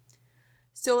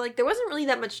 So like, there wasn't really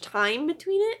that much time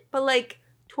between it. But like,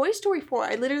 Toy Story 4,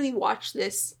 I literally watched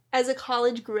this as a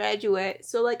college graduate.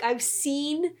 So like, I've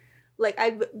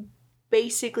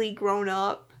basically grown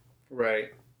up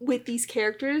with these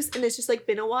characters, and it's just like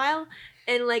been a while,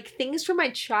 and like things from my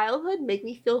childhood make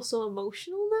me feel so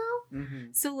emotional now. Mm-hmm.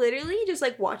 So literally just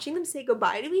like watching them say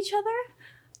goodbye to each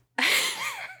other,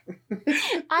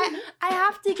 I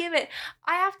have to give it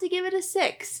a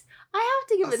 6. I have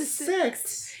to give it a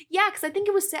 6. Yeah, because I think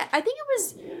it was sad.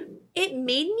 It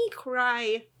made me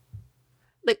cry.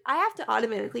 Like, I have to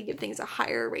automatically give things a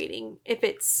higher rating if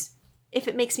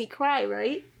it makes me cry,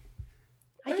 right?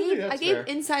 I gave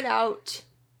Inside Out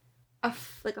a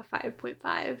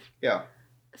 5.5. Yeah.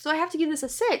 So I have to give this a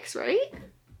 6, right?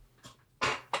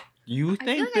 You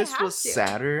think like this was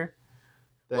sadder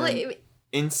than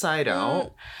Inside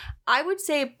Out? I would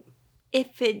say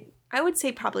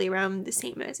probably around the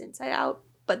same as Inside Out,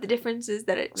 but the difference is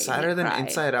that it made sadder me cry. than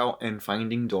Inside Out and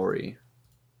Finding Dory.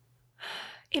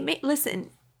 It made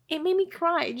me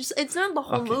cry. Just it's not the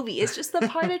whole movie. It's just the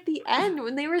part at the end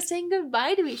when they were saying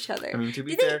goodbye to each other. I mean, to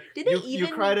be fair, you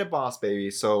cried at Boss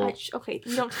Baby, so okay,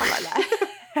 don't talk about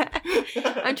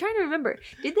that. I'm trying to remember.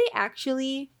 Did they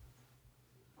actually?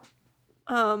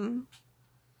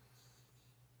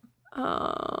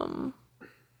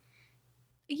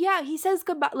 Yeah, he says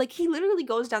goodbye. Like, he literally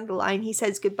goes down the line. He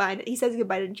says goodbye. He says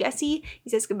goodbye to Jessie. He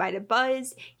says goodbye to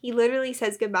Buzz. He literally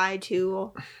says goodbye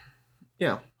to.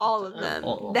 Yeah. All of them.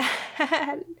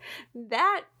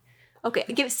 That Okay,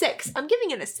 I give it 6. I'm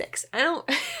giving it a 6. I don't.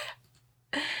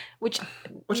 Which I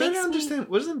don't understand.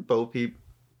 Wasn't Bo Peep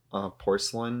a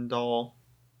porcelain doll?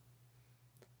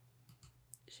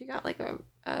 She got like a.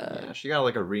 Yeah, she got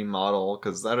like a remodel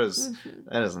because that is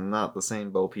not the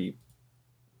same Bo Peep.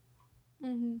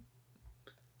 Mm-hmm.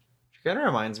 She kind of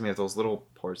reminds me of those little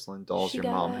porcelain dolls your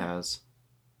mom has.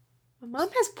 My mom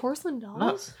has porcelain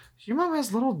dolls? Your mom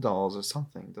has little dolls or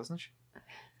something, doesn't she?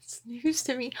 It's news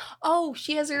to me. Oh,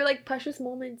 she has her like precious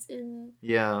moments in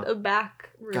the back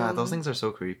room. God, those things are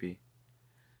so creepy.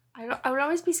 I would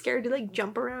always be scared to like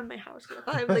jump around my house. I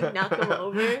thought I would like knock them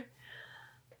over.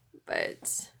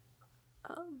 But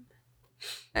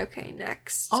okay,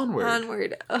 next.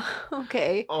 Onward.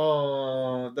 Okay.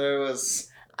 Oh, there was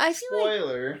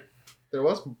spoiler. There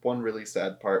was one really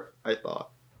sad part, I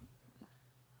thought.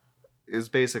 It was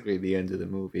basically the end of the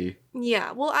movie.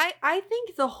 Yeah, well, I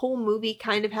think the whole movie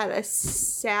kind of had a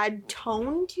sad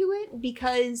tone to it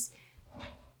because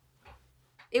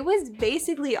it was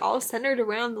basically all centered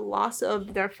around the loss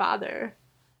of their father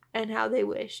and how they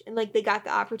wish. And, like, they got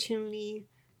the opportunity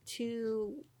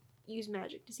to use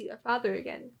magic to see their father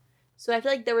again. So I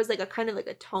feel like there was, like, a kind of, like,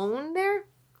 a tone there.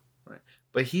 Right.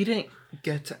 But he didn't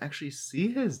get to actually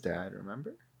see his dad,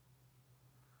 remember?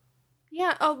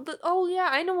 Yeah. Oh, yeah.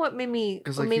 I know what made me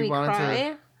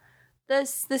cry. The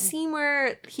scene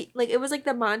where it was like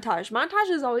the montage.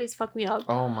 Montages always fuck me up.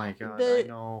 Oh my god, I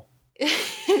know.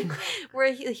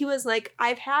 Where he was like,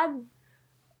 I've had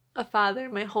a father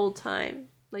my whole time,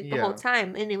 the whole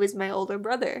time, and it was my older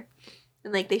brother,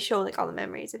 and like they show like all the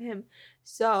memories of him.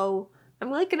 So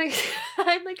I'm like gonna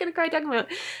cry talking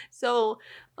about it. So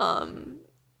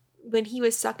when he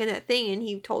was stuck in that thing and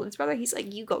he told his brother, he's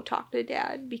like, you go talk to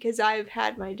dad because I've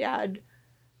had my dad,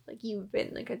 like you've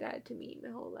been like a dad to me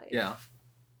my whole life. Yeah.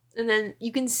 And then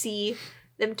you can see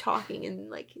them talking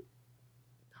and like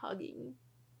hugging.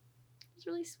 It's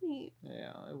really sweet.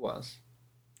 Yeah, it was.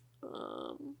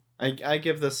 I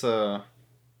give this I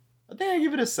think I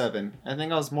give it a 7. I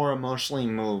think I was more emotionally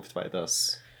moved by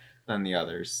this than the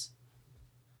others.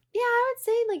 Yeah, I would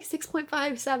say like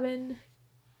 6.5, 7.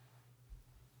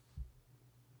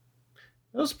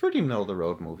 It was a pretty middle of the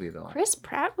road movie though. Chris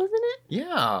Pratt, wasn't it?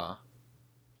 Yeah.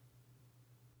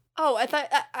 Oh, I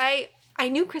thought I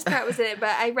knew Chris Pratt was in it, but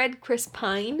I read Chris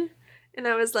Pine, and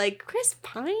I was like, Chris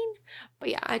Pine? But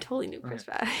yeah, I totally knew Chris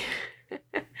Pratt.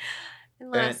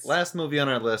 And last movie on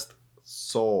our list,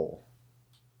 Soul.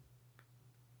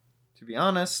 To be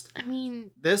honest, I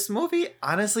mean, this movie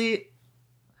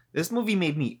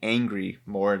made me angry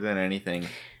more than anything.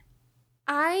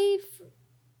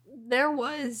 There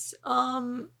was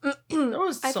I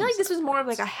feel like this was more of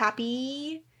like a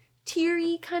happy,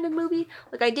 teary kind of movie.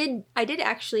 Like I did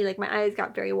actually, like my eyes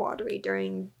got very watery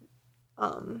during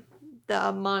the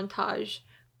montage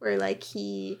where like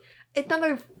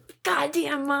another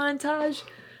goddamn montage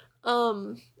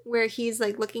where he's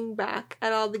like looking back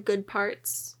at all the good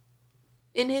parts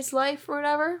in his life or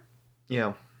whatever.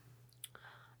 Yeah.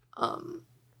 And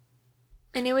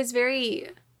it was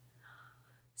very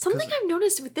something I've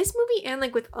noticed with this movie and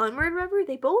like with Onward, remember,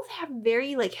 they both have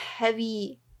very like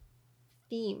heavy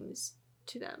themes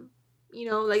to them. You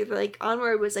know, like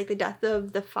Onward was like the death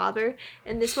of the father,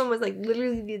 and this one was like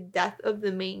literally the death of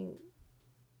the main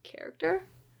character.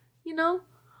 You know?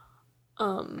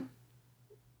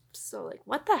 So like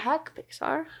what the heck,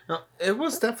 Pixar? No, it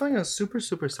was definitely a super,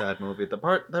 super sad movie. The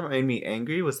part that made me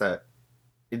angry was that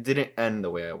it didn't end the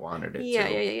way I wanted it to.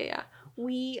 Yeah.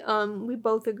 We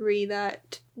both agree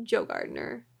that Joe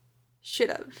Gardner should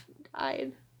have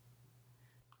died.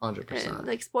 100%. And,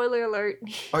 like, spoiler alert.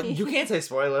 Oh, you can't say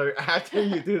spoiler after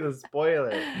you do the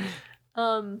spoiler.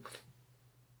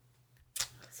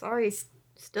 Sorry,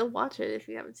 still watch it if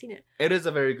you haven't seen it. It is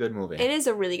a very good movie. It is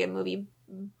a really good movie,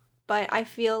 but I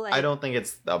feel like I don't think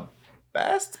it's the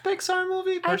best Pixar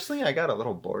movie. Personally, I got a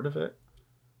little bored of it.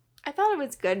 I thought it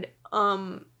was good.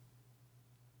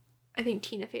 I think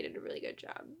Tina Fey did a really good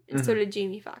job. And so did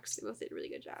Jamie Foxx. They both did a really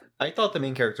good job. I thought the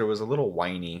main character was a little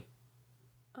whiny.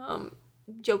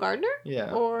 Joe Gardner?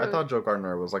 Yeah. I thought Joe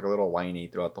Gardner was like a little whiny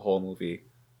throughout the whole movie.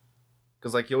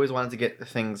 Because like he always wanted to get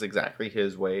things exactly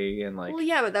his way and like... Well,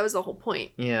 yeah, but that was the whole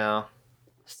point. Yeah.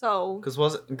 So...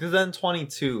 Because then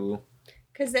 22...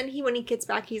 Because then when he gets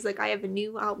back, he's like, I have a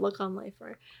new outlook on life.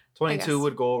 Or 22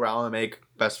 would go around and make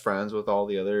best friends with all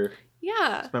the other...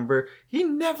 Yeah. Remember, he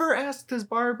never asked his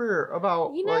barber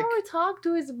about... He never talked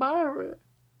to his barber.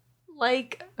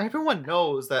 Like... Everyone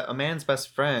knows that a man's best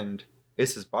friend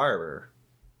is his barber.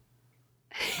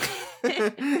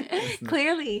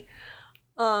 Clearly.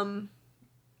 But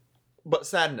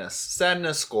sadness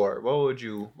score. What would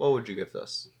you give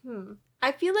this?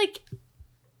 I feel like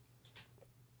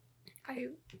I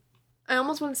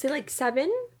almost want to say like 7,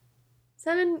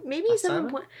 maybe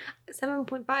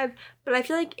 7.5, but I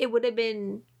feel like it would have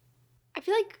been. I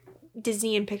feel like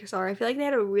Disney and Pixar, I feel like they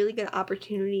had a really good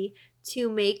opportunity to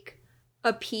make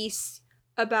a piece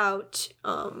about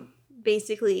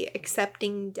basically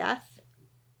accepting death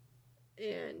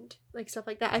and like stuff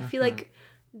like that. I feel like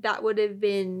that would have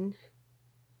been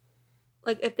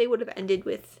like if they would have ended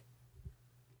with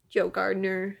Joe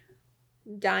Gardner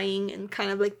dying and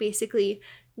kind of like basically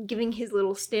giving his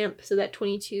little stamp so that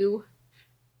 22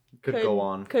 could go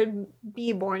on, could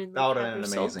be born in that would have been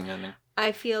an amazing ending.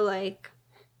 I feel like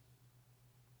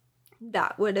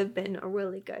that would have been a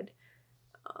really good,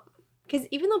 because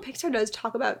even though Pixar does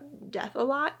talk about death a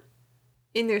lot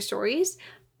in their stories,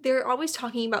 they're always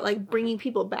talking about like bringing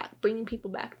people back, and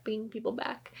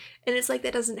it's like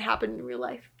that doesn't happen in real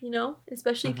life, you know,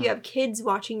 especially if you have kids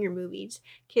watching your movies.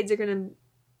 Kids are gonna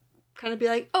kind of be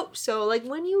like, oh, so like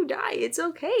when you die it's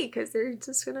okay, because they're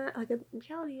just gonna like,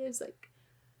 reality is like,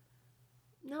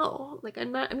 no, like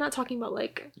I'm not talking about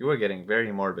like, you were getting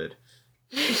very morbid.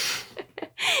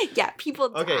 Yeah, people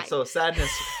die. Okay, so sadness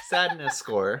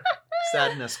score.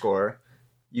 Sadness score.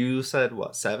 You said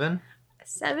what, 7?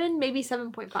 7, maybe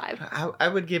 7.5. I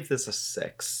would give this a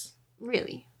 6.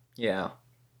 Really? Yeah.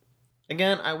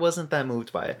 Again, I wasn't that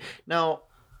moved by it. Now,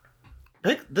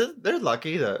 they're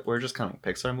lucky that we're just counting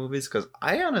Pixar movies, because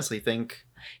I honestly think...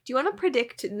 Do you want to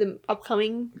predict the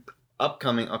upcoming...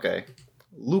 Okay.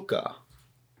 Luca.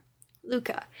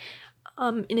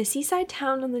 In a seaside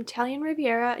town on the Italian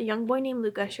Riviera, a young boy named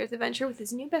Luca shares adventure with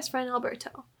his new best friend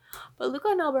Alberto. But Luca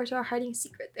and Alberto are hiding a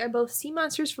secret. They're both sea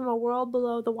monsters from a world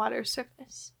below the water's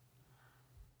surface.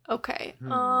 Okay.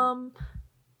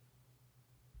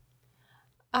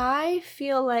 I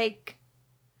feel like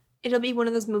it'll be one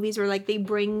of those movies where like they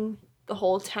bring the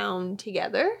whole town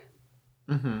together.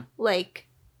 Like,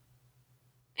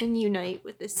 and unite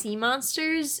with the sea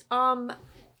monsters.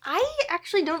 I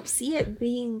actually don't see it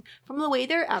being, from the way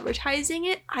they're advertising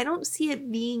it, I don't see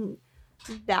it being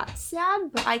that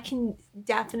sad, but I can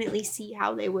definitely see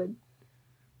how they would.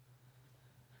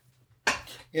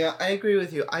 Yeah, I agree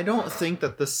with you. I don't think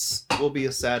that this will be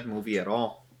a sad movie at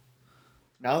all.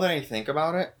 Now that I think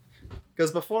about it,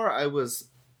 because before I was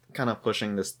kind of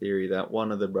pushing this theory that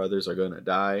one of the brothers are going to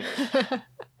die.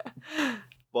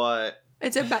 But...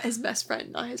 It's about his best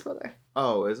friend, not his brother.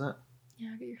 Oh, is it?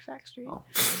 Yeah, get your facts straight. Oh.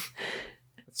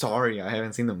 Sorry, I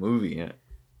haven't seen the movie yet.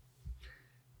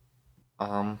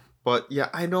 But yeah,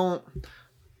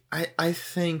 I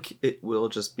think it will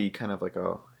just be kind of like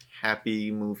a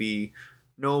happy movie.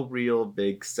 No real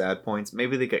big sad points.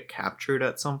 Maybe they get captured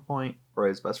at some point, or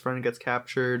his best friend gets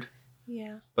captured.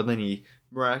 Yeah. But then he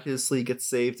miraculously gets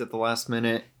saved at the last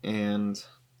minute, and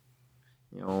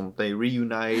you know, they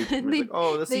reunite. And like,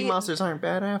 oh, the sea monsters aren't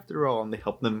bad after all, and they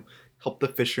help the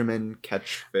fishermen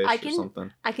catch fish or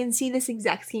something. I can see this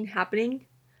exact scene happening.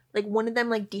 Like one of them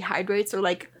like dehydrates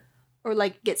or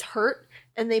gets hurt,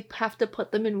 and they have to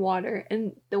put them in water,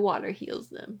 and the water heals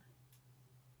them.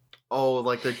 Oh,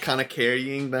 like they're kind of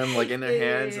carrying them like in their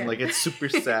hands, and like it's super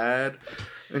sad.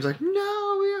 And it's like,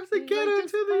 no, we have to get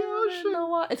into the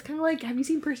ocean. It's kind of like, have you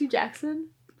seen Percy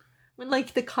Jackson? When like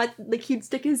he'd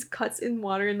stick his cuts in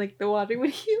water, and like the water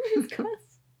would heal his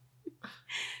cuts.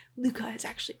 Luca is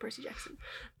actually Percy Jackson.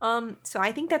 So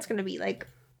I think that's gonna be like,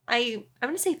 I'm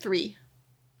gonna say 3.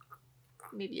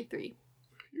 Maybe a 3.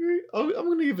 I'm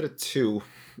gonna give it a 2.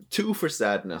 2 for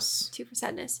sadness. 2 for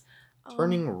sadness.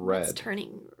 Turning red. What's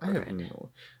turning red? I don't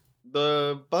know.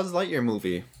 The Buzz Lightyear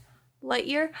movie.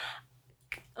 Lightyear.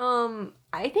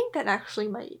 I think that actually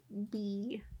might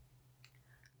be.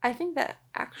 I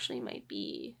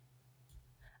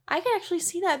can actually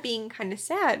see that being kind of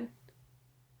sad.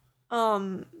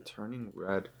 Turning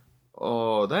red.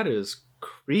 Oh, that is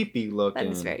creepy looking.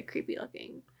 That is very creepy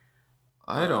looking.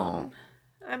 I don't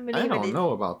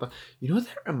know about that. You know what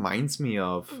that reminds me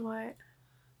of? What?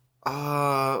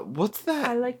 What's that?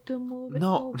 I like to move it.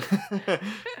 No.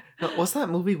 No, what's that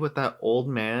movie with that old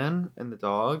man and the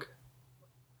dog?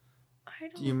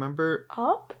 Do you remember?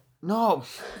 Up? No.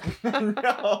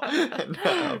 No.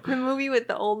 The movie with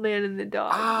the old man and the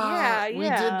dog. Yeah. We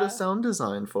did the sound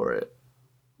design for it.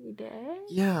 We did?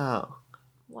 Yeah.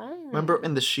 Wow. Remember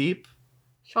in the sheep?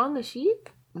 Shaun the Sheep?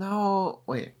 No.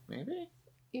 Wait, maybe?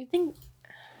 You think...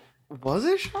 Was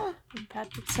it Shaun?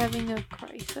 Patrick's having a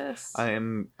crisis.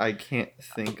 I can't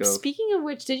think of... Speaking of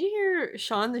which, did you hear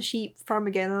Shaun the Sheep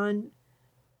Farmageddon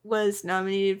was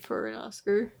nominated for an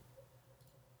Oscar?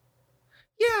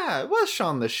 Yeah, it was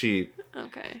Shaun the Sheep.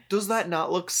 Okay. Does that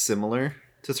not look similar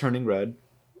to Turning Red?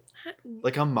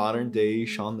 Like a modern day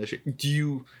Shaun the Sheep. Do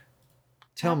you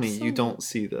tell me you don't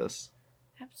see this?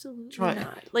 Absolutely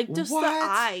not. Like just the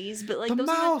eyes, but like the those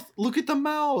mouth. Look at the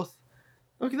mouth.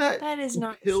 Look at that. That is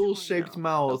not pill-shaped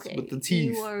mouth with the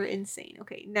teeth. You are insane.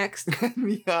 Okay, next. And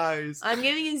the eyes. I'm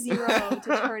giving a 0 to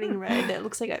Turning Red. That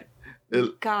looks like a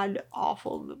god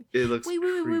awful movie. It looks.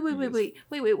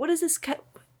 Wait. What is this?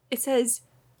 It says,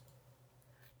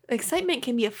 excitement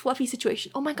can be a fluffy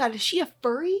situation. Oh my god, is she a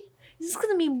furry? Is this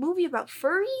gonna be a movie about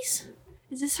furries?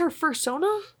 Is this her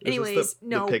fursona? Anyways,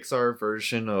 no. The Pixar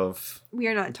version of we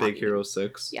are not talking. Big Hero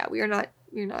 6. Yeah, we're not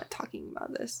talking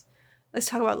about this. Let's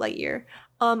talk about Lightyear.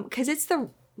 Because it's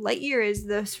Lightyear is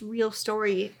this real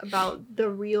story about the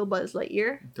real Buzz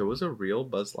Lightyear. There was a real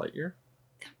Buzz Lightyear?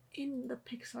 In the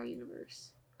Pixar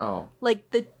universe. Oh.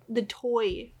 Like the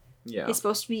toy is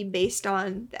supposed to be based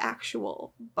on the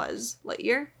actual Buzz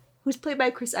Lightyear, who's played by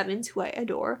Chris Evans, who I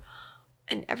adore,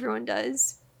 and everyone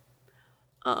does.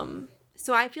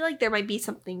 So I feel like there might be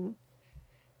something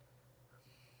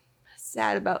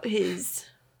sad about his.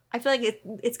 I feel like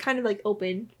it's kind of like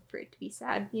open for it to be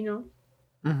sad, you know,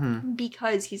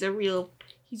 because he's a real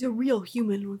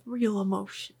human with real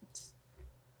emotions.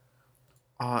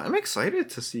 I'm excited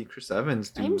to see Chris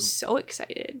Evans do. I'm so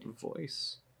excited.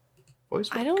 Voice work.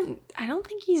 I don't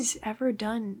think he's ever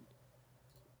done.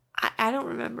 I don't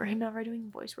remember him ever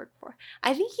doing voice work before.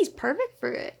 I think he's perfect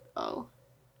for it. Oh.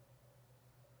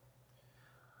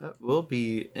 That will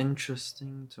be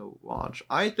interesting to watch.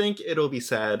 I think it'll be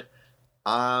sad.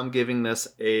 I'm giving this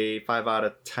a 5 out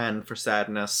of 10 for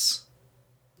sadness.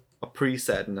 A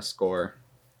pre-sadness score.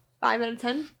 5 out of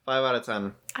 10? 5 out of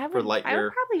 10 for Lightyear. I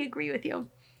would probably agree with you.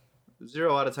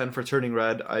 0 out of 10 for Turning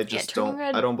Red. I just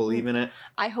I don't believe in it.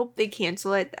 I hope they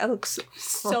cancel it. That looks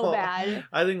so bad.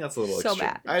 I think that's a little so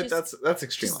extreme. Bad. That's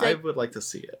extreme. Like, I would like to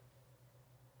see it.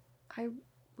 I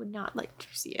would not like to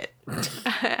see it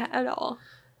at all.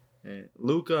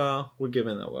 Luca, we're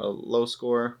giving it a low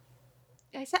score.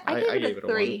 I gave it a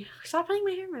 3. Stop playing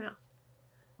my hair right now.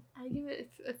 I give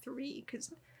it a 3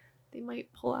 because they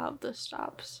might pull out the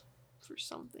stops for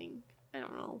something. I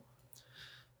don't know.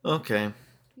 Okay.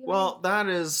 Well, that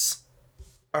is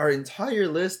our entire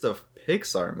list of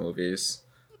Pixar movies.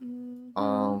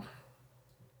 Mm-hmm.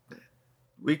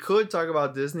 We could talk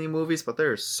about Disney movies, but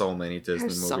there are so many Disney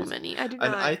movies. So many.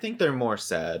 I think they're more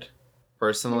sad,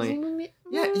 personally.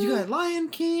 Yeah, you got Lion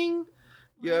King.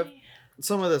 You have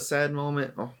some of the sad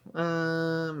moment.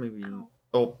 Maybe.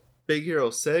 Oh, Big Hero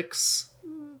 6.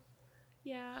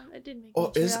 Yeah, it did make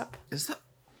me tear up. Is that?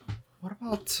 What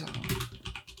about?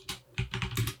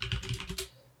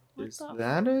 Is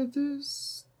that a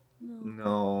Disney?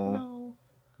 No.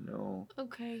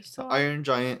 Okay, so Iron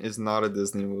Giant is not a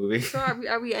Disney movie. So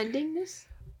are we ending this?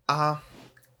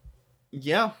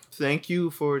 Yeah. Thank you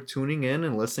for tuning in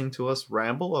and listening to us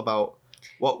ramble about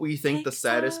what we think the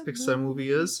saddest Pixar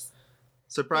movie is.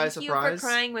 Surprise, Thank surprise. you for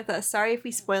crying with us. Sorry if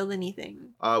we spoiled anything.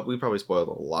 We probably spoiled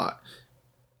a lot.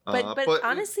 But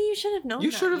honestly, you should have known.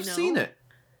 You should have seen it.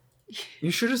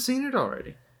 You should have seen it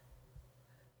already.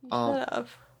 You should have.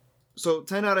 So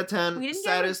 10 out of 10,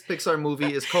 saddest Pixar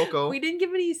movie is Coco. We didn't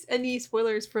give any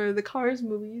spoilers for the Cars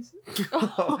movies.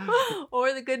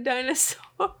 Or The Good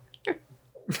Dinosaur.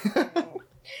 Because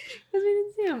we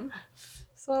didn't see them.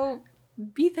 So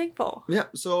be thankful. Yeah,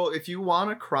 so if you want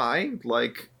to cry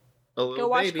like a little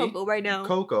baby. Go watch Coco right now.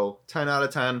 Coco, 10 out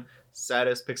of 10,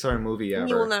 saddest Pixar movie ever.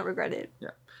 You will not regret it. Yeah.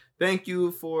 Thank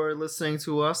you for listening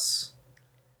to us.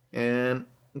 And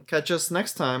catch us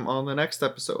next time on the next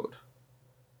episode.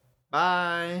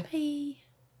 Bye. Bye.